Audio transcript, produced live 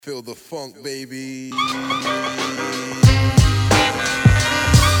Feel the funk, baby.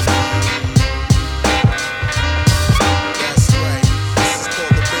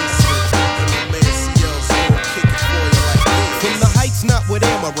 Not with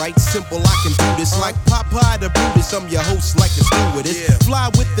Amorite, simple, I can do this like Popeye the Brutus. I'm your host like a stewardess. Fly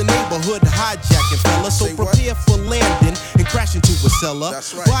with the neighborhood, hijacking fella. So prepare for landing and crash into a cellar.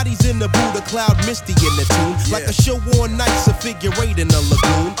 Bodies in the Buddha cloud, misty in the tune. Like a show on nights, a figure eight in a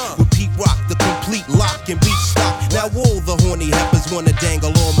lagoon. With Pete Rock, the complete lock and beat stock. Now all the horny heifers wanna dangle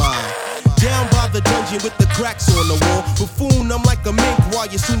on mine. Down by the dungeon with the cracks on the wall. Buffoon, I'm like a mink while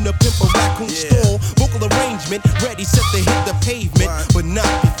you soon to pimp a raccoon stall. Vocal arrangement, ready, set to hit the pavement. But not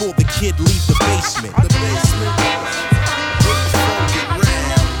before the kid leaves the basement. The basement.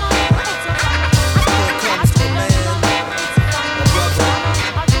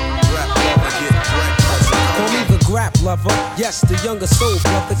 Rap lover, yes, the younger soul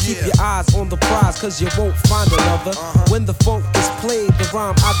brother. Keep your eyes on the prize, cause you won't find another. When the funk is played, the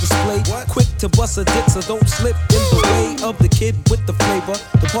rhyme I display. Quick to bust a dick, so don't slip in the way of the kid with the flavor.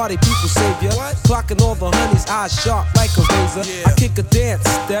 The party people savior. Clocking all the honeys, eyes sharp like a razor. I kick a dance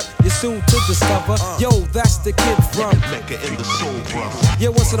step, you're soon to discover. Yo, that's the kid from Mecca in the soul brother.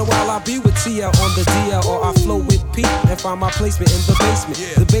 Yeah, once in a while I'll be with Tia on the DL, or I flow with Pete and find my placement in the basement.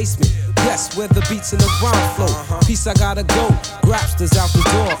 The basement, yes, where the beats and the rhyme flow. Peace, I gotta go. Grapsters out the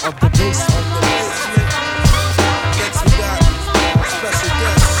door of the basement. Next we got special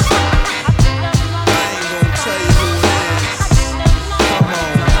guests. I ain't gonna tell you who it is. Come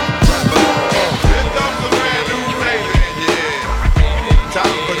on, rap it on. Here comes a brand new flavor in your ear.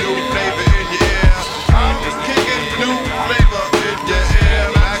 Time for new flavor in your ear. I'm just kicking new flavor in your ear.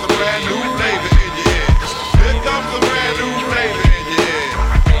 Like a brand new flavor in your ear. Here comes a brand new flavor in your ear.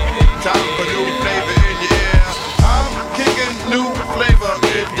 Time for new flavor in your ear. I'm kicking new flavor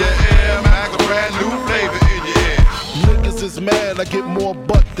in your ear. Like a brand new flavor in your ear. Niggas is mad, I get more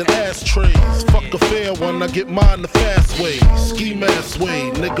butt than ashtrays. Fuck a fair one, I get mine the fast way. Ski mask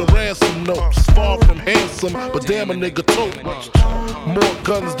way, nigga ransom notes. Far from handsome, but damn a nigga tote. More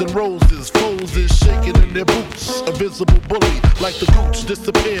guns than roses, foes is shaking in their boots. A visible bully, like the gooch,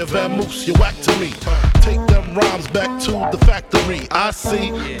 disappear, vamoose, you whack to me. Take them rhymes back to the factory. I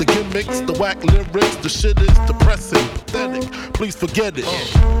see the gimmicks, the whack lyrics, the shit is depressing, pathetic. Please forget it.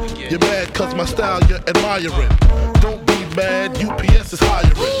 You're mad cause my style you're admiring. Don't be mad, UPS is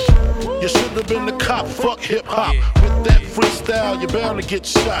hiring. You should have been the cop, fuck hip-hop. With that freestyle, you're bound to get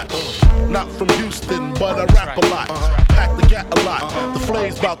shot. Not from Houston, but I rap a lot. Pack the gat a lot, the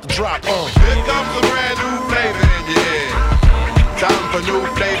flame's about to drop. Here comes a brand new flavor in your ear. Time for new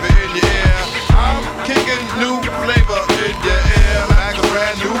flavor in your ear. I'm kicking new flavor in your ear. Like a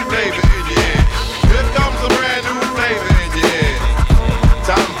brand new flavor in your ear. Here comes a brand new flavor in your ear.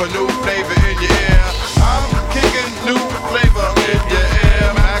 Time for new flavor in your ear. I'm kicking new flavor in your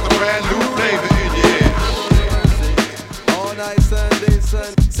ear. Like a brand new flavor in your ear. All night Sunday,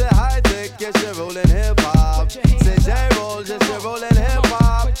 sun. Say hi, dick, yes, you're rolling hip hop. Say J-roll, yes, you're rolling hip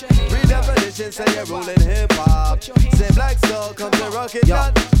hop. Redefinition, say you're rolling hip hop. Say Blackstar, come to rock it,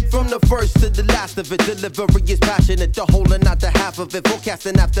 gun. From the first to the last of it, delivery is passionate. The whole and not the half of it.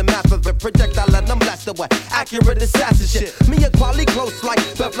 Forecasting aftermath of it. Projectile let them blast away. Accurate assassin shit. Me and quality close like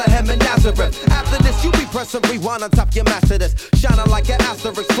Bethlehem and Nazareth. After this, you be pressing rewind on top your master this. Shining like an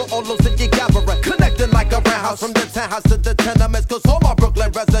asterisk for all those that you gather. Connecting like a roundhouse from the townhouse to the tenements. Cause all my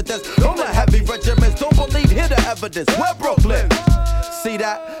Brooklyn residents, all the heavy regiments, don't believe, hear the evidence. We're Brooklyn. See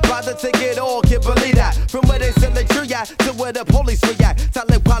that? Buy the ticket, all can't believe that. From where they sell the tree at to where the police react.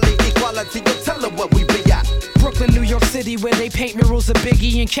 Talent, quality, equality, you tell them what we be at. Brooklyn, New York City, where they paint murals of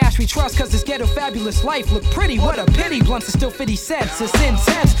Biggie and cash we trust, cause this ghetto fabulous life look pretty. What a pity, blunts are still 50 cents, it's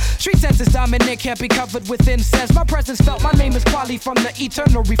intense. Street sense is dominant, can't be covered with incense. My presence felt, my name is Quali from the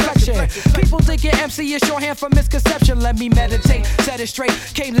eternal reflection. People think your MC is shorthand for misconception. Let me meditate, set it straight.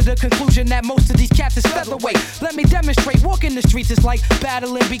 Came to the conclusion that most of these cats is featherweight. Let me demonstrate, walking the streets is like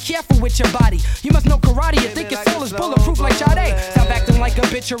battling. Be careful with your body. You must know karate, you think your soul is bulletproof like Sade. Stop acting like a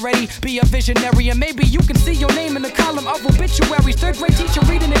bitch already, be a visionary, and maybe you can see your name in the column of obituaries. Third grade teacher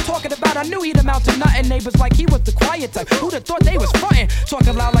reading and talking about, I knew he'd amount to nothing. Neighbors like he was the quiet type. Who'd have thought they was frontin'?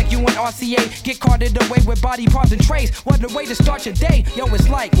 Talking loud like you and RCA. Get carted away with body parts and trays. What a way to start your day. Yo, it's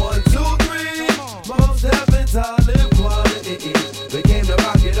like 1, 2, 3. Most heaven, talent, quality. We came to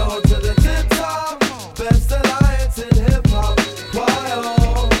rock it on to the tip top. Best alliance in hip hop. Why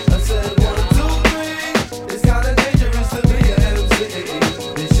I said 1, 2, 3. It's kinda dangerous to be an MC.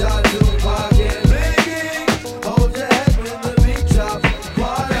 They shot Tupac and Biggie. Hold your head when the beat drops.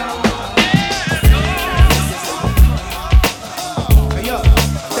 Why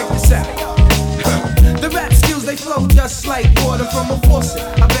just like water from a faucet.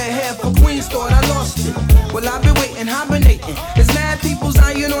 I bet half for Queens thought I lost it. Well, I've been waiting, hibernating. There's mad people's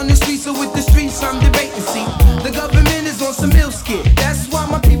iron on the streets, so with the streets I'm debating. See, the government is on some ill skit. That's why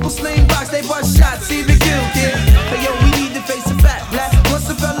my people sling rocks, they bust shots, see the kill kid. Hey yo, we need to face a fact. Black, once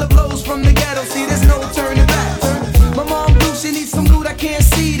a fella blows from the ghetto, see there's no turning back. My mom blue, she needs some loot, I can't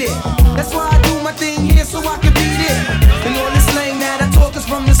see it. That's why I do my thing here so I can be there. And all this slang that I talk is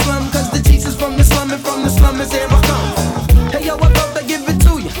from the slum, cause the cheats is from the slum, and from the slum is here I come. Hey yo, I thought I'd give it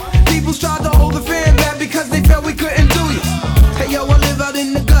to you. People tried to hold the fan back because they felt we couldn't do you. Hey yo, I live out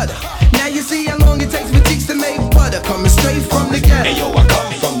in the gutter. Now you see how long it takes for cheeks to make butter. Coming straight from the ghetto. Hey yo, I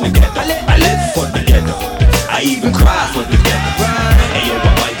come from the ghetto. I live for the ghetto. I even cry for the ghetto. Hey yo,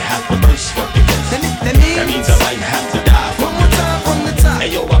 I might have to burst for the ghetto. That means I might have to die for the ghetto. From the top.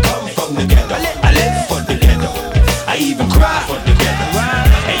 Hey yo, I come from the ghetto. I live for the ghetto. I even cry for the ghetto.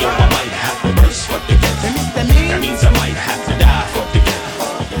 Hey yo, I might have to burst for the ghetto. That means I might have to die for the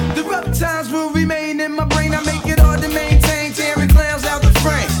ghetto. The rough times will remain in my brain. I make it hard to maintain, tearing clowns out the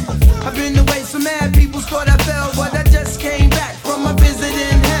frame. I've been away so mad, people thought I fell, but I just came back from my visit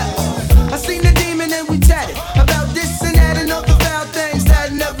in hell. I seen the demon and we chatted about this and that and other foul things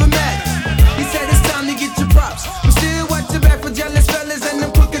that never mattered. He said it's time to get your props, but still watch your back for jealous fellas and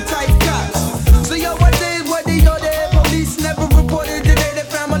them crooked type cops. So yo, what did what they order? Police never reported the day they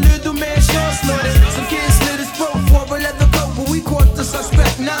found my little man Sean slaughtered. Some kids slit his throat for a leather coat, but we caught the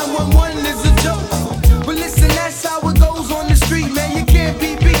suspect. 911 is a joke. But listen, that's how it goes on the street, man. You can't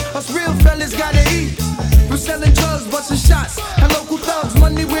be beat. Us real fellas gotta eat. We're selling drugs, busting shots, and local thugs.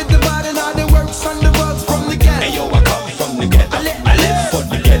 Money we're dividing, all their works under rugs from the ghetto. Hey yo, I come from the ghetto. I live for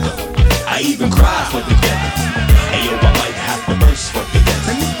the ghetto. I even cry for the ghetto. Hey yo, I might have to burst for the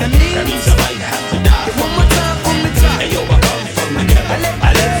ghetto. That means I might have to die. One more time from the top. Hey yo, I come from the ghetto.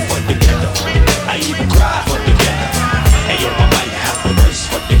 I live for the ghetto. I even cry for the ghetto. Hey yo, I might have to burst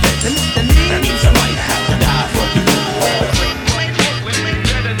for the ghetto. That means I might have to die for the ghetto.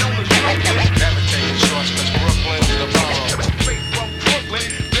 Never taking shorts cause Brooklyn's the borough. Straight from Brooklyn,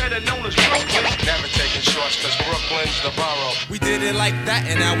 better known as Brooklyn. Never taking shorts cause Brooklyn's the borough. We did it like that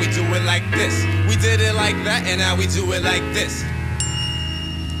and now we do it like this. We did it like that and now we do it like this.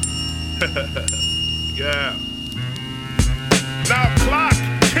 Yeah. Now clock,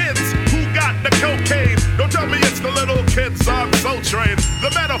 kids who got the cocaine. Don't tell me it's the little kids on Soul Train.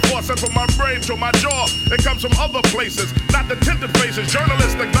 The metaphor sent from my brain to my jaw. It comes from other places, not the tinted faces.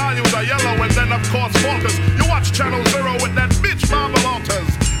 Journalistic values are yellow and then of course falters. You watch Channel Zero with that bitch Mama Walters.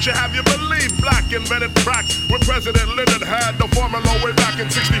 Should have you believe black invented crack when President Lyndon had the formula way back in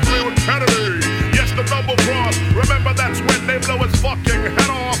 63 with Kennedy. Yes, the double cross. Remember that's when they blow his fucking head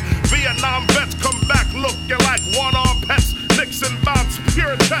off. Vietnam vets come back looking like one-armed pets. Nixon bounce,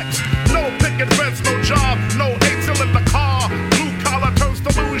 pure checks. No picket fence, no job, no eight-cylinder car. Blue collar turns to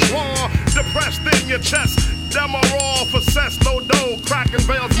bourgeois. Depressed in your chest. Them are all for cess, no dough. Cracking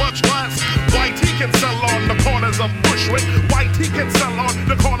veils much less. White he can sell on the corners of Bushwick. White he can sell on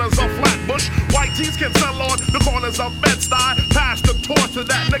the corners of Flatbush. White tees can sell on the corners of Bed-Stuy. Pass the torch to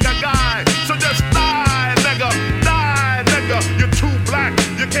that nigga guy. So just die, nigga. Die, nigga. You're too black.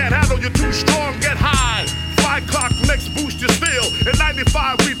 You can't handle. You're too strong. Get high. 5 o'clock next boost your steel. In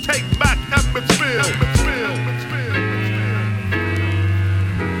 95 we take back Emmetsville.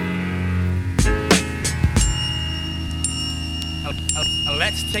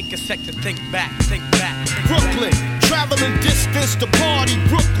 Let's take a sec to think back. Brooklyn, traveling distance to party.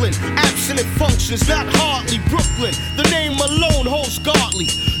 Brooklyn, abstinent functions, not hardly. Brooklyn, the name alone holds godly.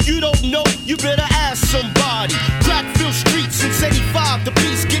 You don't know, you better ask somebody. Crackfield streets since 85, the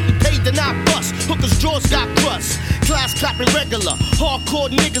piece getting paid to not bust. Hookers' drawers got crust. Class clapping regular. Hardcore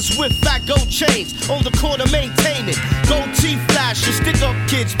niggas with fat gold chains. On the corner maintaining. Gold teeth flashing. Stick up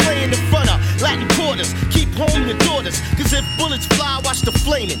kids playing in front of Latin quarters. Keep home your daughters. Cause if bullets fly, watch the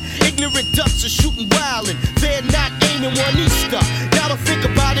flaming. Ignorant ducks are shooting wildin'. They're not aiming one Easter. Now to think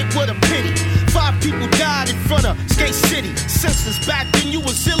about it, what a pity. 5 people died in front of Skate City. Senseless back then, you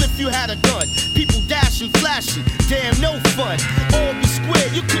was ill if you had a gun. People dashing, flashing, damn no fun. All be square,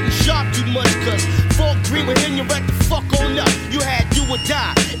 you couldn't shop too much. Cause Fort Green would hit you right the fuck on up. You had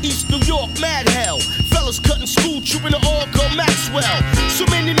U.N.I.T.Y, East New York, mad hell. Fellas cutting school, trooping to all go Maxwell. So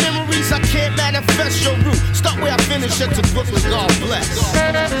many memories I can't manifest your route. Start where I finish at to Brooklyn, God bless.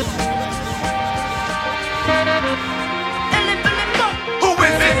 Who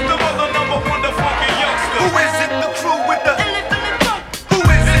is it? The mother number one, the funky youngster. Who is it? The crew with the. Who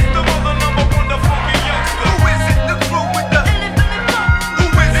is it? The mother number one, the funky youngster. Who is it? The crew with the. Who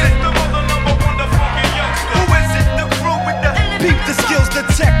is it? The mother number one, the funky youngster. Who is it? The crew with the. Peep the skills, the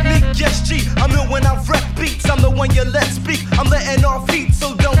technique, yes G. I'm ill when I rep beats. I'm the when you let speak. I'm letting off heat,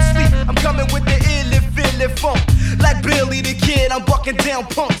 so don't sleep. I'm coming with the illy funk. Like Billy the Kid, I'm bucking down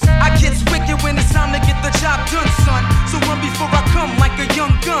punks. I get wicked when it's time to get the job done, son. So run before I come like a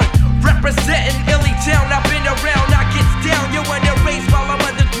young gun. Representing Illy town, I've been around, I get down. You wanna race while I'm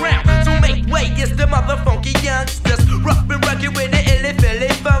underground. So make way, it's the motherfunky youngsters. Rough and rugged with the illy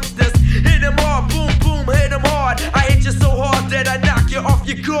funksters. Hit 'em hard, boom, boom, hit 'em hard. I hit you so hard that I knock you off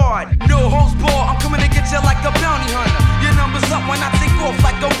your guard. No holds barred, I'm coming to get you like a bounty hunter. Your number's up when I take off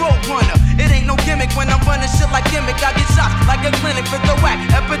like a road runner. It ain't no gimmick when I'm running shit like gimmick. I get shots like a clinic for the whack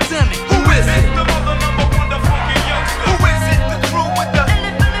epidemic. Who is it? The mother number one, the funky youngster. Who is it? The crew with the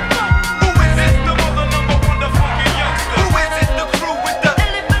Who is it? The mother number one, the funky youngster. Who is it? The crew with the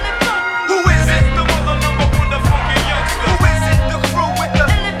Who is it? The mother number one, the funky youngster. Who is it? The crew with the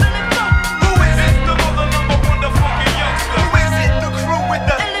Who is it? The mother number one, the funky youngster. Who is it? The crew with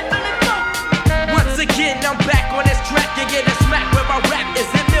the Once again, I'm back on this track. You get a smack where my rap is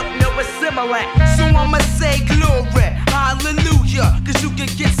in milk, no it's similar. So I'ma say glory, hallelujah, cause you can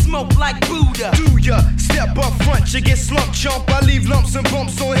get smoked like Buddha. Do ya? Step up front, you get slumped, chump. I leave lumps and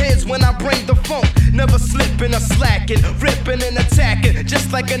bumps on heads when I bring the funk. Never slipping or slacking, ripping and attacking.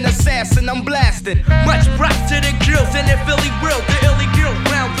 Just like an assassin, I'm blasting. Much props to the girls in the Philly world. The illy girls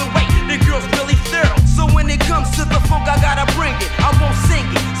round the way, the girls really thorough. So when it comes to the funk, I gotta bring it. I won't sing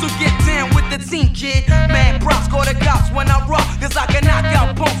it, so get down with the team, kid. Man, props call the cops when I rock, cause I can knock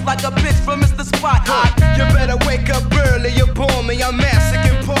out punks like a bitch from Mr. Spot. You better wake up early, you bore me. I'm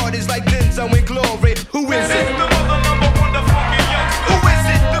massacring parties like Denzel in Glory. Who is it? The mother number one, the funky youngster. Who is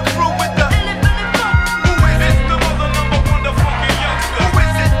it? The crew with the Who is it? The mother number one, the funky youngster. Who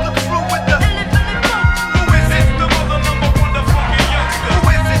is it? The crew with the Who is it? The mother number one, the funky youngster. Who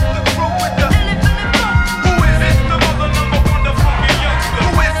is it? The crew with the Who is it? The mother number one, the funky youngster.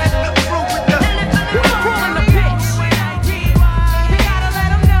 Who is it? The crew with the Calling the bitch. We gotta let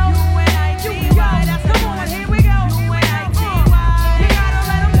 'em know. Come on, here we go. We gotta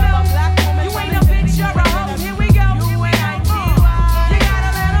let 'em know. You ain't a bitch, you're a hoe. Here we go. You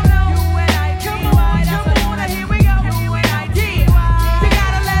gotta let 'em know. Come on, here we go. We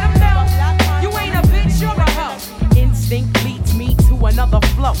gotta let 'em know. You ain't a bitch, you're a hoe. Instinct leads me to another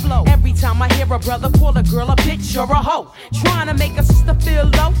flow. Every time I hear a brother call a girl a bitch or a hoe, trying to make a sister feel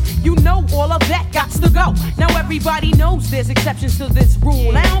low, you know all of that gots to go. Now everybody knows there's exceptions to this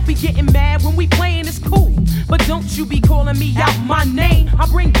rule. I don't be getting mad when we playing, it's cool, but don't you be calling me out my name. I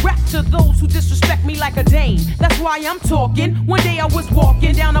bring rap to those who disrespect me like a dame. That's why I'm talking. One day I was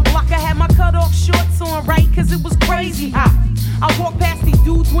walking down the block, I had my cut off shorts on, right, cause it was crazy hot. I walked past these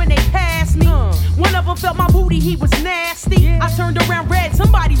dudes when they passed me. One of them felt my booty, he was nasty. I turned around red,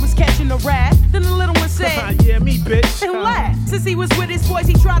 somebody was catching a rat. Then the little one said, yeah, me, bitch. And laughed. Since he was with his boys,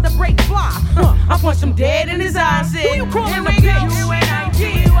 he tried to break fly. I punched him dead in his eyes and said, who you calling a bitch?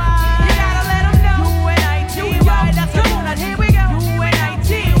 U.N.I.T.Y. You gotta let him know. U.N.I.T.Y. That's come on, here we go.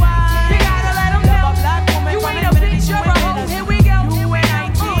 U.N.I.T.Y. You gotta let him know. You ain't a bitch, you're a hoe. Here we go.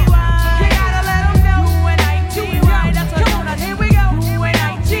 U.N.I.T.Y. You gotta let him know. U.N.I.T.Y. That's come on, here we go.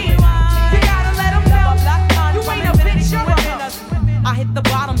 U.N.I.T.Y. You gotta let him know. You ain't a bitch, you're a hoe. I hit the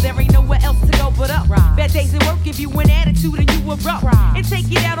bottom, there ain't nowhere else to go but up. Bad days at work give you an attitude and you erupt. And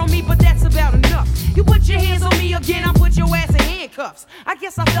take it out on me, but that's about enough. You put your hands on me again, I put your ass in handcuffs. I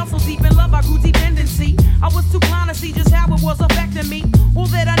guess I fell so deep in love, I grew dependency. I was too blind to see just how it was affecting me. All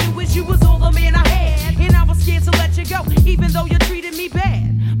that I knew is you was all the man I had, and I was scared to let you go, even though you treated me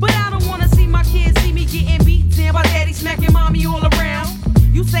bad. But I don't wanna see my kids see me getting beat down by daddy smacking mommy all around.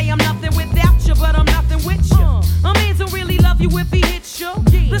 You say I'm nothing without you, but I'm nothing with you. A man don't really love you if he hits you.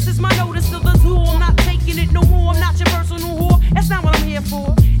 This is my notice to the tool. I'm not taking it no more. I'm not your personal whore. That's not what I'm here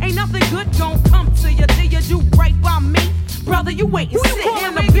for. Ain't nothing good gon' come to you till you do right by me. Brother, you wait and sit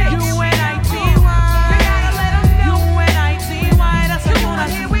in the bitch. U.N.I.T.Y. You gotta let 'em know. U.N.I.T.Y. That's come on,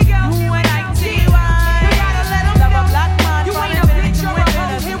 here we go. U.N.I.T.Y. You gotta let 'em know. You ain't a bitch, you're a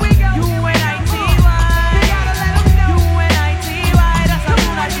hoe. Here we go. U.N.I.T.Y. You gotta let 'em know. U.N.I.T.Y. That's come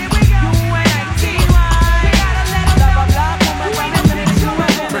on, here we go. U.N.I.T.Y. You gotta let 'em know. You ain't a bitch, you're a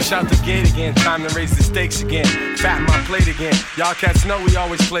hoe. Fresh out the gate again, time to raise the stakes again. Fatten my plate again. Y'all cats know we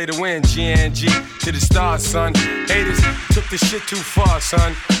always play to win. G&G to the stars, son. Haters took this shit too far,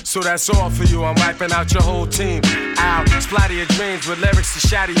 son. So that's all for you. I'm wiping out your whole team. I'll splatter your dreams with lyrics to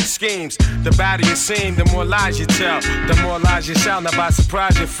shatter your schemes. The badder you seem, the more lies you tell. The more lies you shout. Now by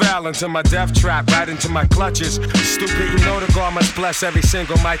surprise you fell into my death trap, right into my clutches. Stupid, you know the God must bless every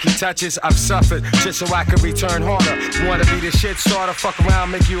single mic he touches. I've suffered just so I can return harder. Wanna be the shit starter? Fuck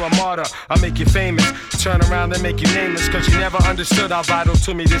around, make you a martyr. I'll make you famous. Turn around and make make you nameless, cause you never understood how vital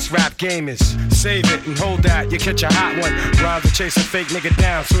to me this rap game is. Save it and hold that, you catch a hot one. Rhymes to chase a fake nigga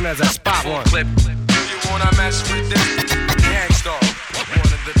down soon as I spot one. Clip. Do you wanna mess with this? Gangstar,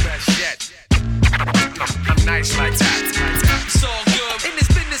 one of the best yet. I'm nice like that. It's all good in this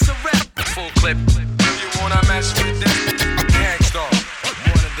business of rap. Full clip. Do you wanna mess with this? Gangstar,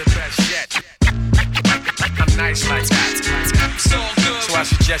 one of the best yet. I'm nice like that. It's all good. So I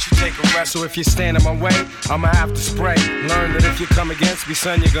suggest you take a rest. So if you stand in my way, I'ma have to spray. Learn that if you come against me,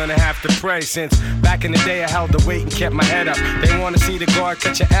 son, you're gonna have to pray. Since back in the day I held the weight and kept my head up. They wanna see the guard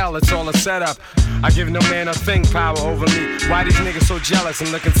catch an L, it's all a setup. I give no man a thing power over me. Why these niggas so jealous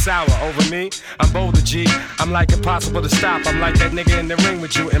and looking sour over me? I'm bolder, G. I'm like impossible to stop. I'm like that nigga in the ring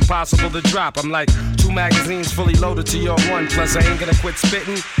with you, impossible to drop. I'm like 2 magazines fully loaded to your 1. Plus I ain't gonna quit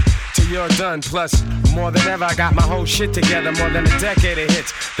spitting till you're done. Plus, more than ever, I got my whole shit together. More than a decade of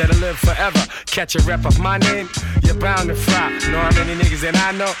hits that'll live forever. Catch a rep of my name, you're bound to fry. Know how many niggas that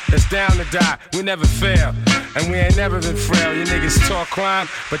I know that's down to die. We never fail, and we ain't never been frail. You niggas talk crime,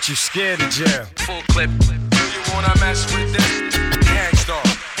 but you scared of jail. Full clip. Do you wanna mess with this? Gangstar,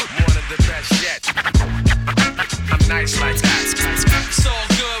 one of the best yet. I'm nice like that. It's all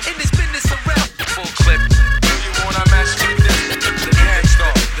good in this business of rap. Full clip. Do you wanna mess with this? The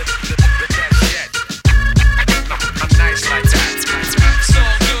Gangstar, the best yet. I'm nice like that. It's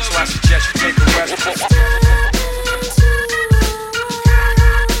all good. So I suggest you take a rest.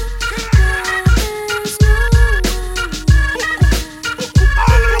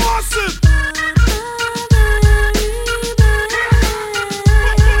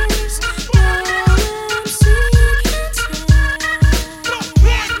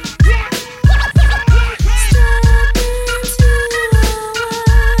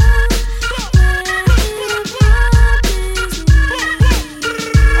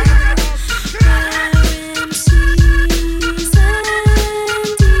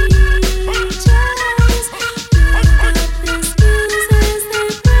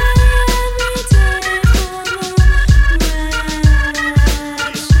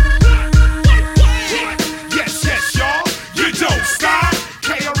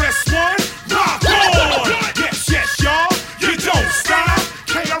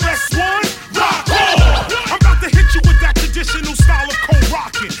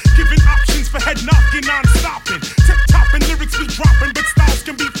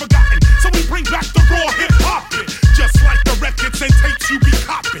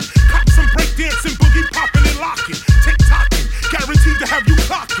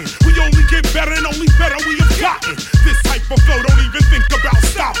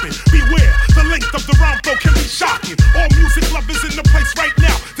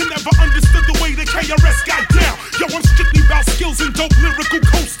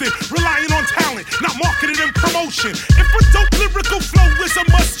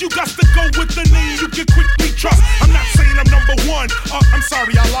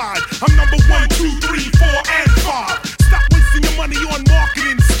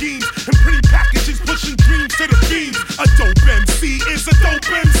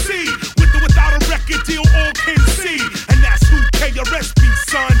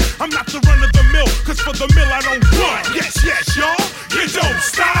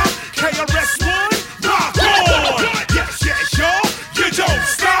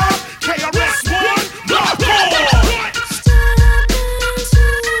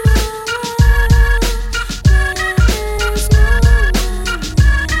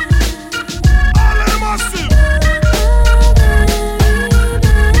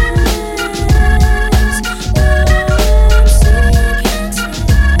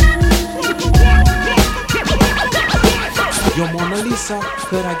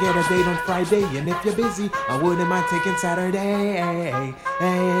 Could I get a date on Friday? And if you're busy, I wouldn't mind taking Saturday.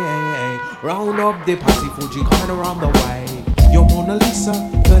 Round up the posse, Fuji coming around the way. Yo, Mona Lisa,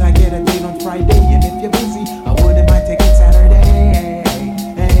 could I get a date on Friday? And if you're busy, I wouldn't mind taking Saturday.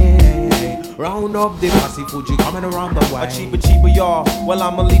 Round up the posse, Fuji coming around the way. A cheaper, y'all. Well,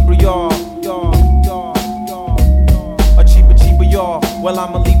 I'm a Libra, y'all. A cheaper, y'all. Well,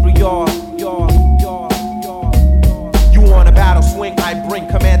 I'm a Libra, y'all. On a battle swing, I bring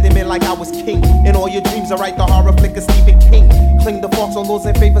commanding men like I was king. In all your dreams, I write the horror flick of Stephen King. Cling the forks on those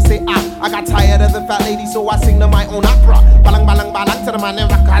in favor, say I got tired of the fat lady, so I sing to my own opera. Balang, balang, balang to the man in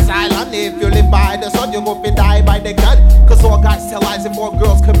Rikers Island. If you live by the sun, you're gonna die by the gun. Cause all guys tell lies and more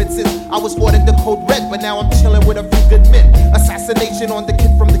girls commit sins. I was ordered the code red, but now I'm chilling with a few good men. Assassination on the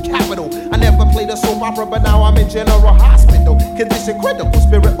kid from the capital. I never played a soap opera, but now I'm in general hospital. Condition critical,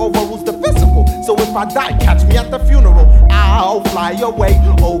 spirit overrules the physical. So if I die, catch me at the funeral. I'll fly away,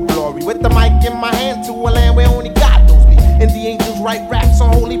 oh glory. With the mic in my hand to a land where only God knows me. And the angels write raps on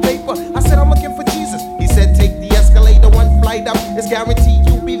holy paper. I said I'm looking for Jesus. He said take the escalator, one flight up. It's guaranteed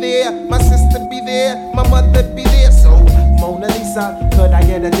you'll be there. My sister be there, my mother be there. So Mona Lisa, could I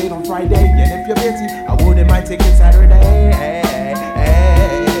get a date on Friday? And if you're busy, I wouldn't mind taking Saturday.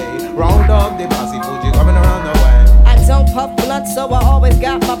 Round up the posse, Fugees coming around the way. I don't puff blunt, so I always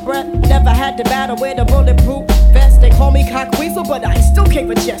got my breath. Never had to battle with a bulletproof vest. They call me cockweasel, but I still keep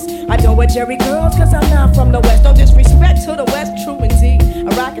a chest. I don't wear Jerry girls, cause I'm not from the West. No disrespect to the West, true indeed.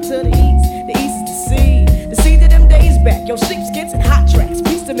 I rock it to the East is the sea. The sea to them days back, yo, sheepskins and hot tracks.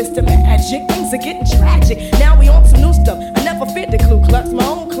 Peace to Mr. Magic, things are getting tragic. Now we on some new stuff, I never fit the Ku Klux. My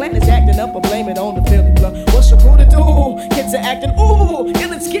own clan is acting up, but blame it on the Philly blood. What's your crew to do? Kids are acting, ooh,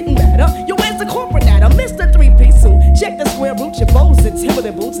 it's getting better. Yo, where's the corporate data? Mr. 3-piece suit. Check the square root, your bows and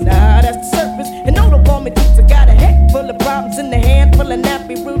Timberland boots. Nah, that's the surface. And no, the woman toots. I got a head full of problems in the hand full of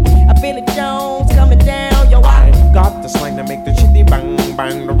nappy root. I feel it Jones coming down, yo, I got the slang to make the chitty bang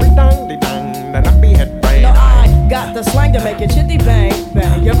bang, the ring-dang, the dang, the nappy head bang. No, I got the slang to make it chitty bang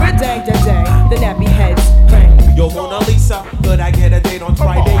bang, your ring-dang, the nappy heads bang. Yo, Mona Lisa, could I get a date on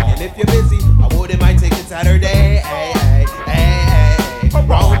Friday? And if you're busy, I wouldn't mind taking Saturday.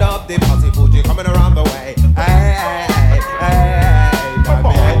 Round up the posse, Fugees coming around the way. Now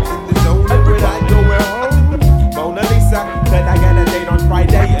my head's in the zone, when I go home. Mona Lisa, could I get a date on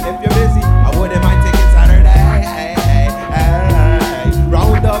Friday? And if you're busy, I wouldn't mind taking Saturday.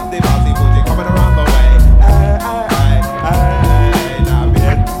 Round up the posse, Fugees coming around the way. Now my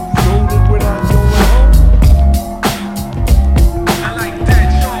head's in the zone, when I go home. I like that,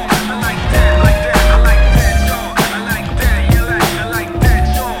 Sean. I like that, like that. I like that, Sean. I like that, you like. I like that,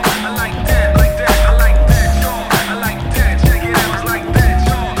 Sean. I like that, like that. I like that, Sean. I like that. Check it out, I like that,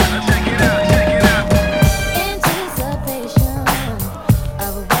 Sean. Check it out, check it out. Anticipation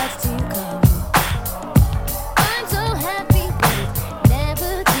of what's to come. I'm so happy, but it's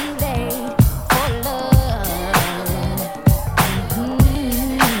never too late for love.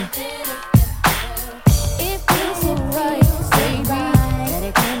 It feels so right, baby, that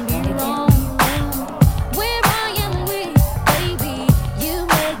it can be wrong. Where I am weak, baby, you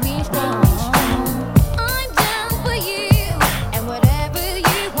make me strong. I'm down for you and whatever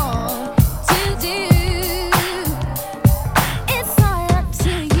you want to do. It's all up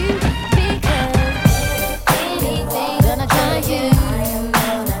to you because anything gonna try you.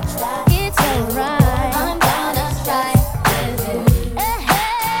 It's alright. I'm gonna try.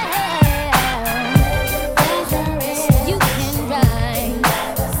 You can ride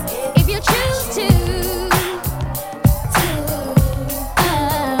if you choose to.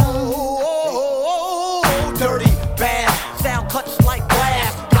 Dirty bass, sound cuts like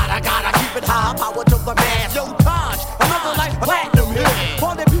glass. Gotta keep it high, power to the mass. Yo, Taj, another like platinum hit.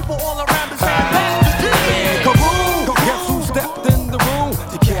 Party people all around the same place. Kaboom! Guess who stepped in the room?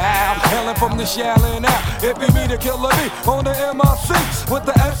 The cow, hailing from the Shaolin out. It be me, the killer me, on the MIC with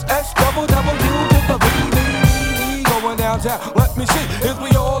the SS double to the B. Going downtown, let me see if we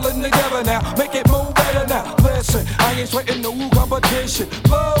all in together now. Make it move better now. Listen, I ain't sweating no competition.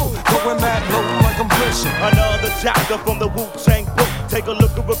 Low, going mad low like I'm fishing. Another chapter from the Wu-Tang book. Take a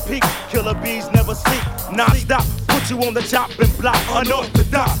look at repeat. Killer bees never sleep. Non-stop. Put you on the chopping block.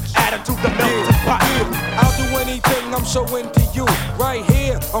 Unorthodox. Attitude the melting pot. I'll do anything, I'm so into you. Right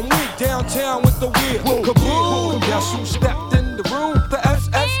here, I'm weak downtown with the wheel. Kaboom! Guess who stepped in the room? The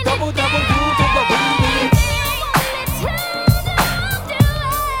SS double to the B.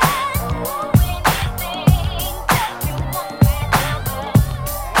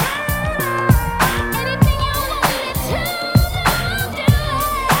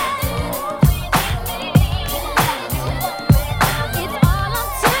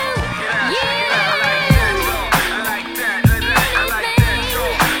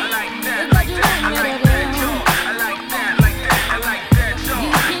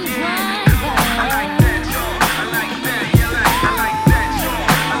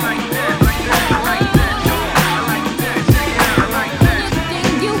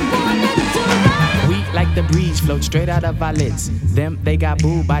 flowed straight out of our lids. Them, they got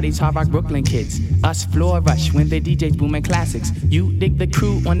booed by these hard rock Brooklyn kids. Us floor rush when the DJs booming classics. You dig the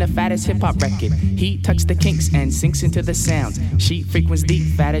crew on the fattest hip-hop record. He tucks the kinks and sinks into the sounds. She frequents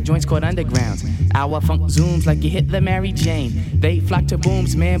deep, fatter joints called undergrounds. Our funk zooms like you hit the Mary Jane. They flock to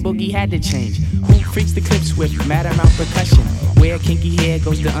booms, man, Boogie had to change. Who freaks the clips with mad amount percussion? Where kinky hair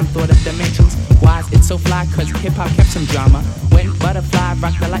goes to unthought of dimensions. Why's it so fly? Cause hip-hop kept some drama. When Butterfly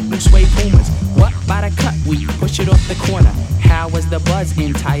rocked the light blue suede Pumas. What by the cut? We push it off the corner. How was the buzz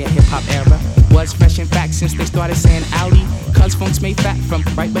entire hip-hop era? Was fresh in fact since they started saying Audi. Cuz funk's made fat from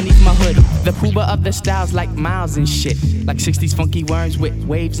right beneath my hood. The pooba of the styles like Miles and shit. Like 60s funky worms with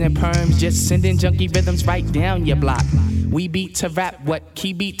waves and perms. Just sending junky rhythms right down your block. We beat to rap, what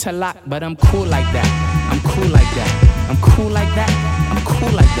key beat to lock. But I'm cool like that, I'm cool like that. I'm cool like that, I'm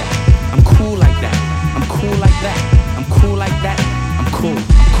cool like that. I'm cool like that, I'm cool like that. I'm cool like that, I'm cool,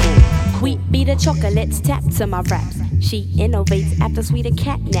 I'm cool. We be the chocolates, tap to my raps. She innovates after sweeter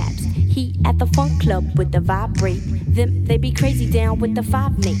cat naps. He at the funk club with the vibrate. Them, they be crazy down with the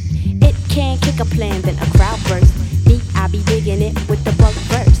 5-mate. It can kick a plan, then a crowd burst. Me, I be digging it with the bug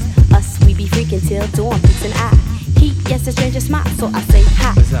verse. Us, we be freaking till dawn peaks an eye. He, yes, a stranger smile, so I say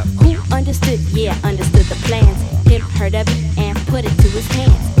hi. Who understood? Yeah, understood the plans. Him heard of it and put it to his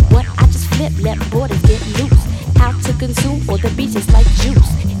hands. What I just flip, let borders get loose. How to consume all the beaches like juice.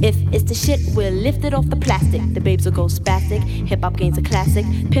 If it's the shit, we'll lift it off the plastic. The babes will go spastic. Hip hop gains a classic.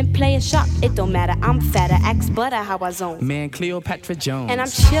 Pimp play a sharp, it don't matter. I'm fatter, axe butter how I zone. Man, Cleopatra Jones. And I'm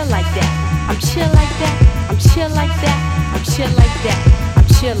chill like that. I'm chill like that. I'm chill like that. I'm chill like that. I'm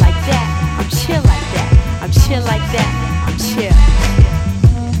chill like that. I'm chill like that. I'm chill like that. I'm chill.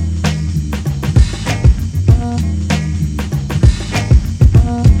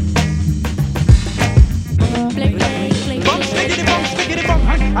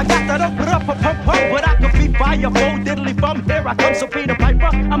 I got that up, pump, but I can be fire, full diddly bum. Here I come, so Peter Piper.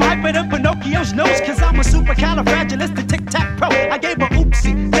 I'm hyper than Pinocchio's nose, cause I'm a supercalifragilistic tic-tac-pro. I gave her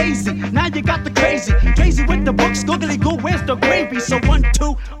oopsie, daisy, now you got the crazy. Crazy with the books, googly goo, where's the gravy? So 1,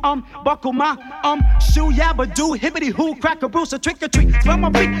 2, buckle my, shoe, yabba do, hibbity hoo, crack a bruise, a trick or treat. Smell my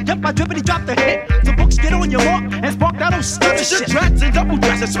beat, yep, I drippity drop the hit. The books get on your walk, and spark that old stutter shit. Drats and double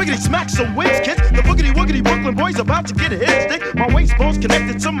dress, and swiggity smack some wings, kids. The boogity woogity Brooklyn boys about to get a hit stick. My waist bone's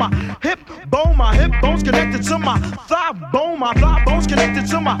connected to my hip bone, my hip bone's connected to my thigh bone's connected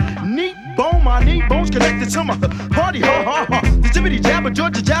to my knee bone's connected to my party, ha. The jibbity jabber,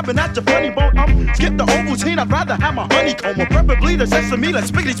 Georgia jabbing at your funny bone. Skip the Ovaltine, I'd rather have my honeycomb, or preferably the sesame.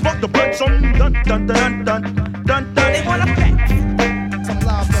 Let's spiggity spark the blood, so dun dun dun dun dun. They wanna pack some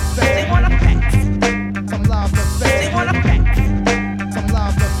love effect. They wanna pack some love effect. They wanna pack some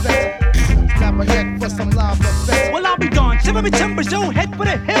love effect. Slap a head for some love effect. Well, I'll be gone. Shiver me timbers, yo, head for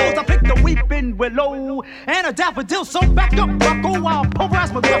the hills. I picked a weeping willow and a daffodil. So back up, bucko, I'll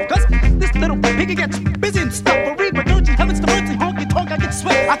pulverize my gruff. Cause this little piggy gets busy and stuff. For read, but urgent heavens to earthly honky tonk, I get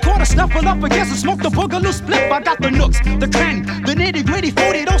sweat. I caught a snuffle up against and smoked the boogaloo split. I got the nooks, the cranny, the nitty gritty,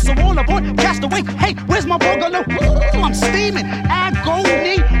 40 also all aboard. Cast away, hey, where's my boogaloo? Ooh, I'm steaming,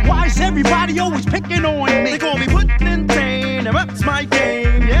 agony. Why is everybody always picking on me? They call me Puddin' Tane, and that's my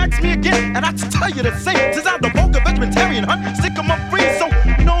game. You ask me again, and I tell you the same. Since I'm the vulgar vegetarian hunt, stick 'em up free, so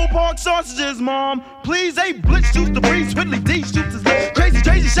no pork sausages, mom. Please, a blitz shoots the breeze, Twiddly D shoots his lip.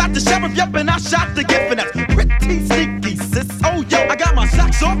 Crazy shot the sheriff, yup, and I shot the gift, and that's pretty sneaky, sis. Oh, yo, I got my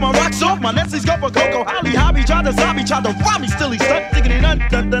socks off, my rocks off, my Nestle's go for Coco. Holly, hobby, tried to zombie, tried to rob me, still he stuck. Diggity dun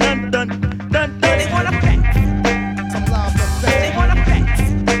dun dun dun dun dun dun. They wanna pack some love effect. They wanna pack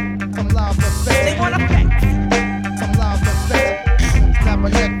some love effect. They wanna pack some love effect. Snap a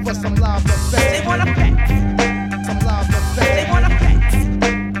head for some love effect. They wanna pack some love effect. They wanna pack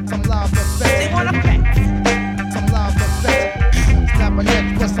some love effect. They wanna pack some love effect. Snap a head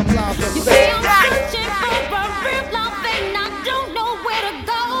for some love effect. You see, I'm searching for a real love and I don't know where to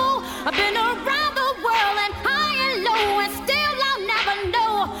go. I've been around the world and high and low, and still I'll never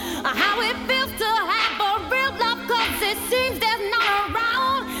know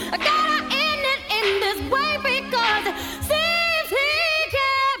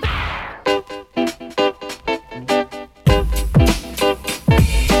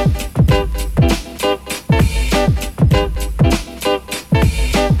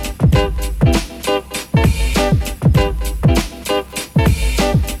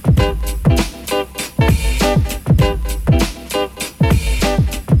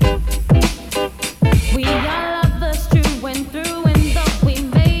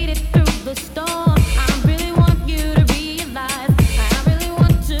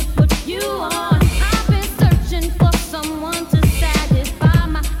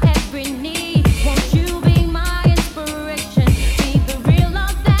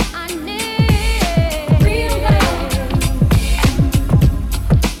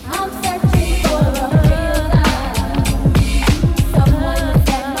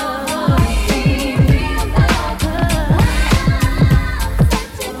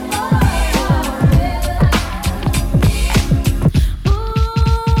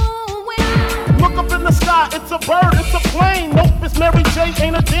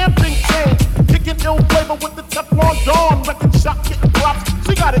a damn thing changed. Kicking ill flavor with the Teflon Dawn. Record shop getting props,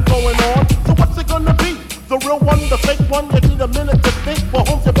 she got it going on. So what's it gonna be? The real one, the fake one? You need a minute to think. For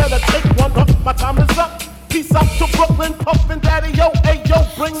homes you better take one. My time is up. Peace out to Brooklyn, Puffin' Daddy, yo, hey, yo,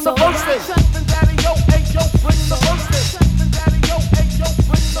 bring the verses. Puffin' Daddy, yo, hey, yo, bring the verses. Puffin' Daddy, yo, hey, yo,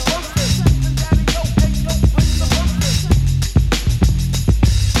 bring the verses. Puffin' Daddy, yo, hey, yo, bring the verses.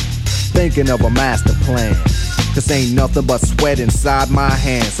 Thinking of a master plan. Cause ain't nothing but sweat inside my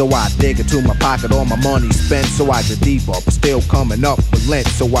hands. So I dig into my pocket, all my money spent. So I get deeper, but still coming up with lint.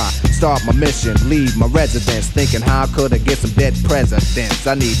 So I start my mission, leave my residence. Thinking how could I get some dead presidents?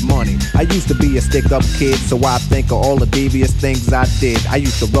 I need money. I used to be a stick-up kid, so I think of all the devious things I did. I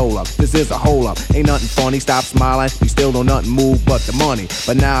used to roll up, this is a hole up. Ain't nothing funny, stop smiling. You still don't nothing move but the money.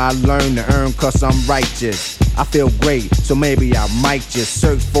 But now I learn to earn cause I'm righteous. I feel great, so maybe I might just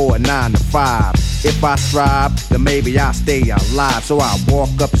search for a 9 to 5. If I strive, then maybe I'll stay alive. So I walk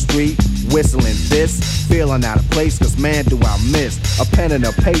up the street, whistling this, feeling out of place, cause man do I miss a pen and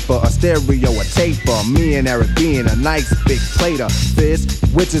a paper, a stereo, a taper. Me and Eric being a nice big plate of fish,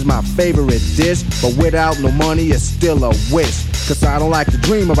 which is my favorite dish. But without no money, it's still a wish. Cause I don't like to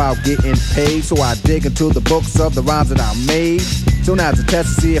dream about getting paid. So I dig into the books of the rhymes that I made. So now's a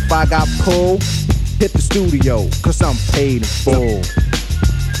test to see if I got pulled. Hit the studio, cause I'm paid in full.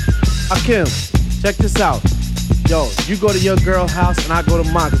 Akim, check this out. Yo, you go to your girl's house and I go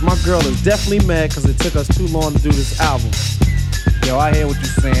to mine, cause my girl is definitely mad cause it took us too long to do this album. Yo, I hear what you're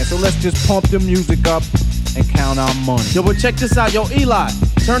saying, so let's just pump the music up and count our money. Yo, but check this out. Yo, Eli,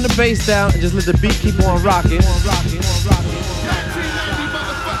 turn the bass down and just let the beat keep on rocking.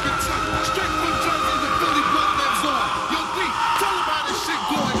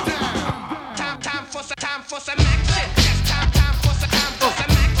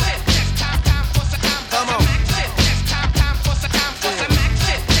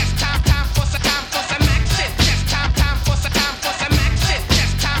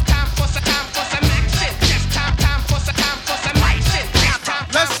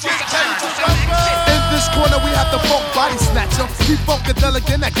 Funkadelic,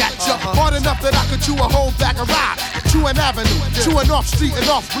 I got ya. Hard enough that I could chew a whole bag of rock. Chew an avenue, chew an off street and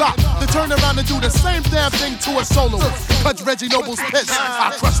off block. Then turn around and do the same damn thing to a soloist. Cause Reggie Noble's pissed.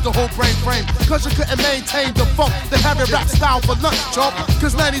 I crushed the whole brain frame. Cause you couldn't maintain the funk. They have it rap style for lunch, chump.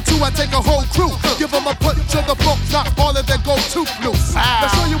 Cause 92, I take a whole crew. Give them a punch of the funk, not all of their go-to blues.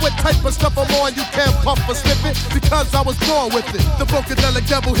 Now show you what type of stuff I'm on. You can't puff or slip it. Because I was born with it. The Funkadelic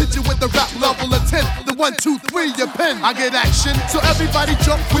devil hit you with the rap level of 10. The 1, 2, 3, your pen. I get action. So everybody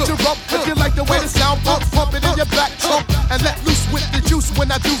jump with your rump. If you like the way the sound bumps, pump it in your back trunk. And let loose with the juice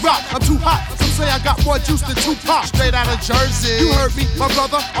when I do rock. I'm too hot. Some say I got more juice than Tupac. Straight out of Jersey. You heard me, my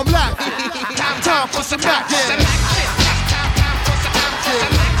brother. I'm laughing. Time for some Mack. Yeah.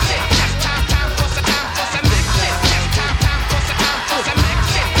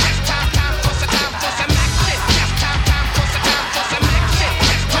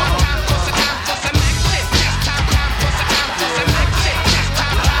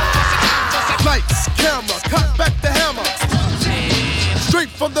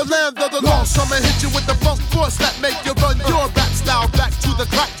 From the land of the lost, I'ma hit you with the funk force that make you run your rap style back to the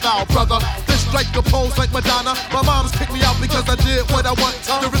crack style, brother. This strike a pose like Madonna. My mom's kicked me out because I did what I want.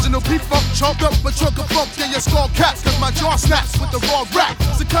 The original P-Funk chomped up a trunk of funk in your skull caps, cause my jaw snaps with the raw rap.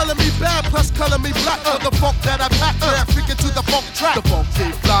 So color me bad, plus color me black for the funk that I pack. Yeah, freaking to the funk track. The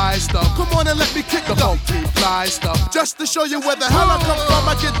funky fly stuff. Come on and let me kick the funky fly stuff. Just to show you where the hell I come from,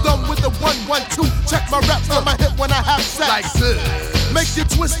 I get done with the 1, 1, 2. Check my raps on my hip when I have sex. Like this. Make you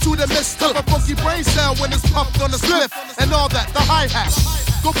twist to the mist of a funky brain cell when it's pumped on the spliff and all that, the hi-hat.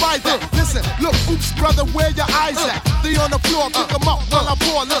 Go by that, listen, look, oops, brother, where your eyes at? They on the floor, pick them up while I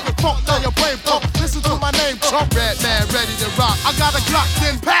pour a little funk down your brain pump. Listen to my name, Trump, Redman, ready to rock. I got a Glock,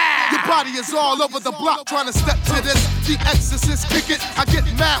 then pow! Your body is all over the block trying to step to this. The Exorcist, kick it. I get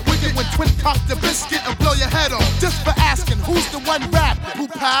mad wicked when twin cock the biscuit and blow your head off. Just for asking, who's the one rap? Who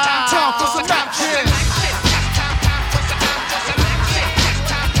pow? Time for some Mack, yeah.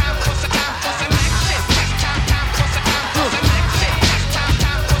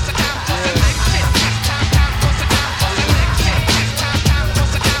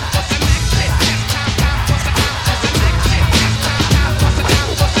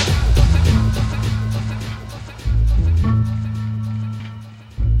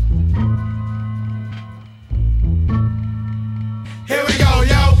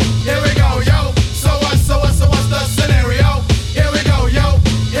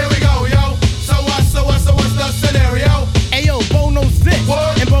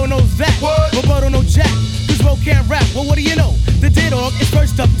 Can't rap, well what do you know? The dead dog is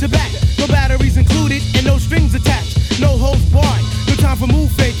First up to back, no batteries included and no strings attached. No holds barred, no time for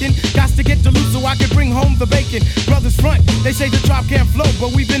move faking. Got to get to loose so I can bring home the bacon. Brothers front, they say the drop can't flow,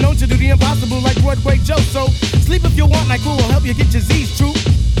 but we've been known to do the impossible like Broadway Joe. So sleep if you want, like we'll help you get your Z's true.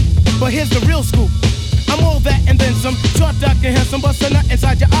 But here's the real scoop. I'm all that and then some. Short, dark, and handsome, bust a nut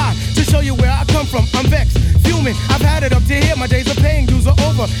inside your eye to show you where I come from. I'm vexed, fuming. I've had it up to here. My days of paying dues are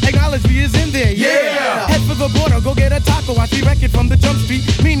over. Acknowledge me is in there. Yeah. Head for the border, go get a taco. I see record from the jump street,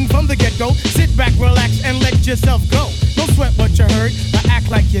 meaning from the get-go. Sit back, relax, and let yourself go. Don't sweat what you heard, but act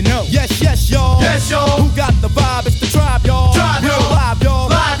like you know. Yes, yes, y'all. Yes, y'all. Who got the vibe? It's the tribe, y'all. Tribe, We're y'all. live, y'all.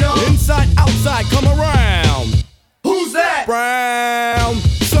 Live, y'all. Inside, outside, come around. Who's that? Brown.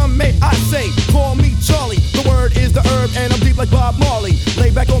 Some may I say, call me Charlie. The word is the herb, and I'm deep like Bob Marley. Lay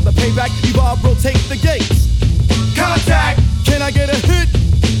back on the payback, evolve, rotate the gates. Contact. Can I get a hit?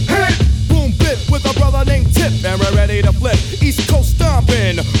 Hit. Boom, bit with a brother named Tip, and we're ready to flip. East Coast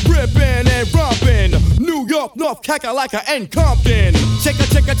stomping, ripping and romping. New York, North Kakalaka, and Compton. Check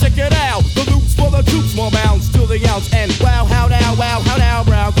it out. The loops for the troops, more bounds to the ounce. And wow, how now,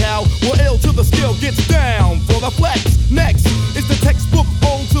 brown cow. We're ill till the skill gets down for the flex. Next is the textbook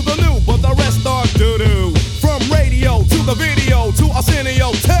old to the new, but the rest are doo-doo. From radio to the video to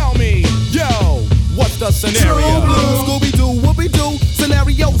Arsenio, tell me, yo, what's the scenario? True blue, Scooby-Doo, whoopie-doo.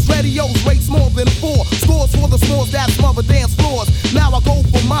 Scenarios, radios, rates more than 4. Scores for the scores that smother dance floors. Now I go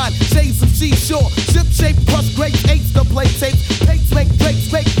for mine, shades of seashore. Ship-shaped, crush grapes, eights to play tapes. Pates make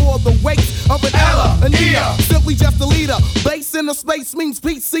drapes, fake for the weight of an Ella, an Ea. Simply just a leader. Base in the space means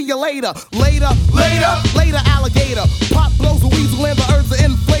peace, see you later. Later, alligator. Pop blows a weasel and the herbs are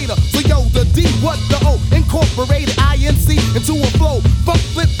inflator. So yo, the D, what the O? Incorporated INC into a flow. Funk,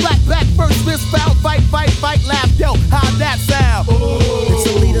 flip, flat, back, first, fist, foul, fight, laugh. Yo, how'd that sound? It's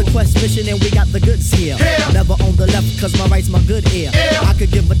a leader quest mission and we got the goods here. Never on the left cause my right's my good ear. I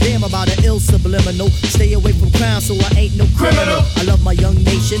could give a damn about an ill subliminal. Stay away from crime so I ain't no criminal. I love my young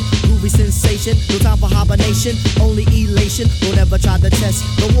nation, groovy sensation. No time for hibernation, only elation. Don't ever try to test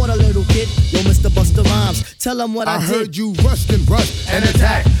the water, little kid. Yo, Mr. Busta Rhymes, tell them what I did. Heard you rushed and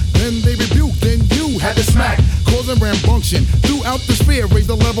attacked. Then they rebuked, then you had to smack. Causing rambunction throughout the sphere. Raise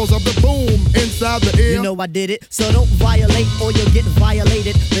the levels of the boom inside the ear. You know I did it, so don't violate or you'll get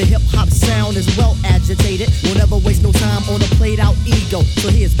violated. The hip-hop sound is well agitated. We'll never waste no time on a played-out ego. So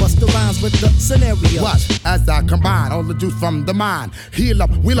here's Busta Rhymes with the scenario. Watch as I combine all the juice from the mind. Heal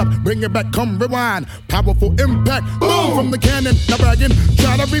up, wheel up, bring it back, come rewind. Powerful impact, boom, from the cannon. Now bragging,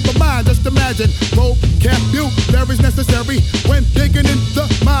 try to read my mind, just imagine. Vocabulary's necessary when digging into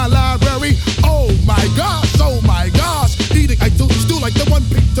my library. Oh my gosh, eating I do stew like the one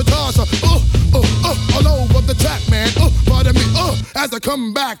pizza tosser. All over the track, man. Pardon me, as I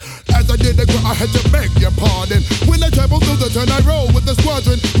come back. As I did the girl, I had to beg your pardon. When I travel through the turn, I roll with the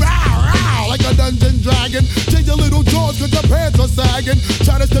squadron. Row, like a dungeon dragon. Change your little jaws cause your pants are sagging.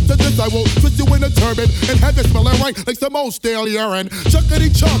 Try to step to this, I will twist you in a turban and have it smelling right like some old stale urine.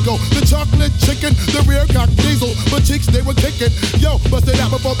 Chuckity choco, the chocolate chicken, the rear cock diesel, but cheeks they were kicking. Yo, bust it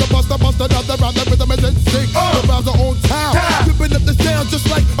out before the buster another round. The rhythm is in sync. The rounds are on town, ripping up the sound just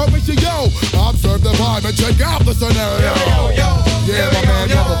like a ratio. Observe the vibe and check out the scenario. Yeah, my man,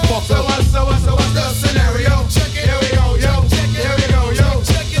 motherfucker. So what's the scenario? Check it. Here we go, yo. Check it. Here we go, yo.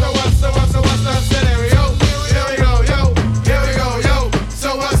 Check it. So what's the scenario? Here we go, yo. Here we go, yo.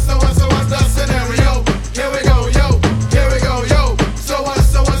 So what's the scenario? Here we go, yo. Here we go, yo. So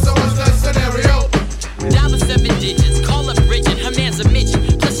what's the scenario? Dollar 7 digits, call up Bridget, her man's a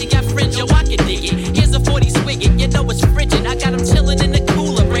midget. Plus she got fringe, yo, I can dig it. Here's a 40 swigget, you know it's frigid. I got him chillin' in the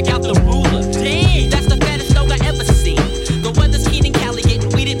cooler, break out the ruler. Damn, that's the fattest dog I ever seen. The weather's keen in Cali,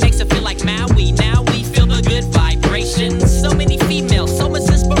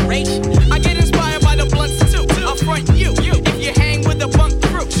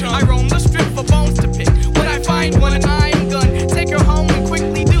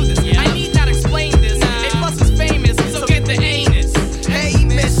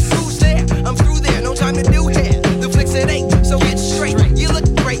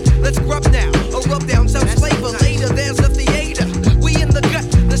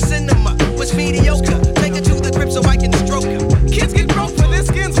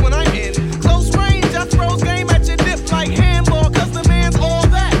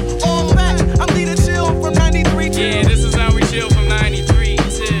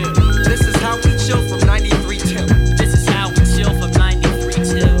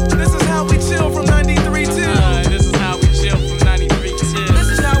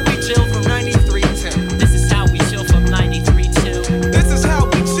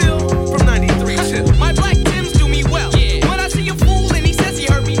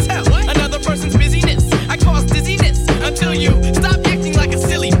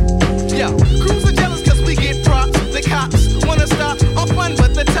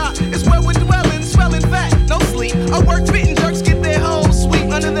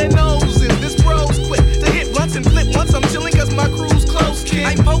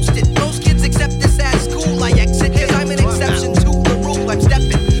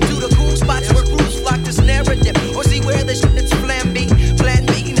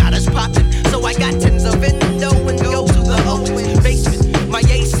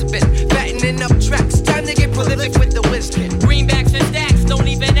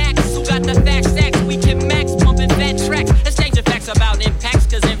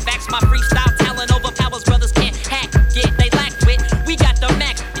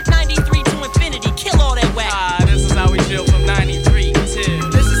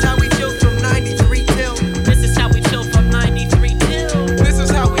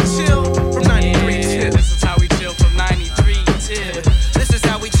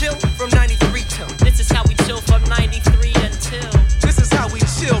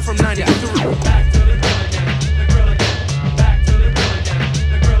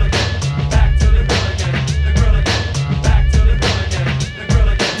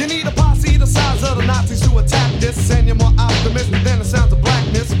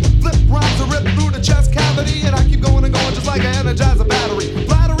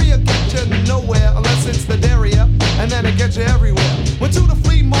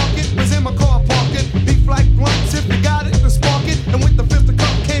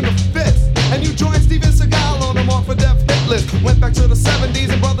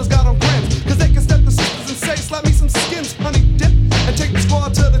 70s and brothers got on grins. Cause they can step the sisters and say, slap me some skins, honey dip. And take the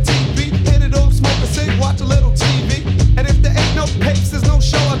squad to the TV. Hit it off, smoke a cig, watch a little TV. And if there ain't no papes, there's no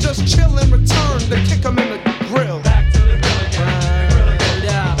show, I'll just chill and return to kick 'em in the grill. Back to the grill again.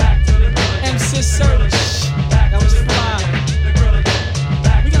 Yeah. Back to the grill again. MC Search. That was fly.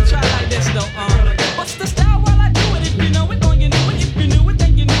 We gonna try it like this though. What's the style while I do it? If you know it, then you knew it. If you knew it,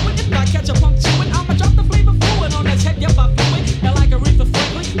 then you knew it. If I catch a punk to it, I'ma drop the flavor fluid on that tech. Yep, I flew it. And like Aretha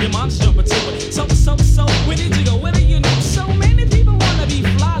Franklin, your mom's jumping to it. So, where did you go? Where do you know? So many people wanna be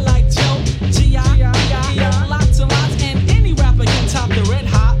fly like Joe. G.I. Lots and lots, and any rapper can top the red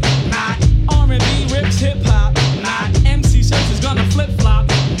hot. Not R&B rips hip hop. Not MC Search is gonna flip flop.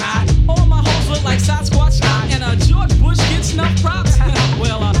 Not all my hoes look like Sasquatch. Not and a George Bush gets enough props.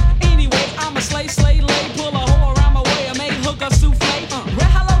 Well, anyway, I'm a slay, lay, pull a hoe around my way, I made hook a souffle.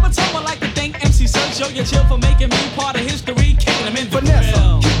 Red hello, but I like to thank MC Search. Yo, you chill for making me part of history. Kicking them in the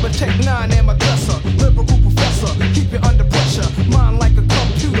Vanessa, keep a Tech 9 and my dresser. Lyrical professor, keep it under pressure. Mind like a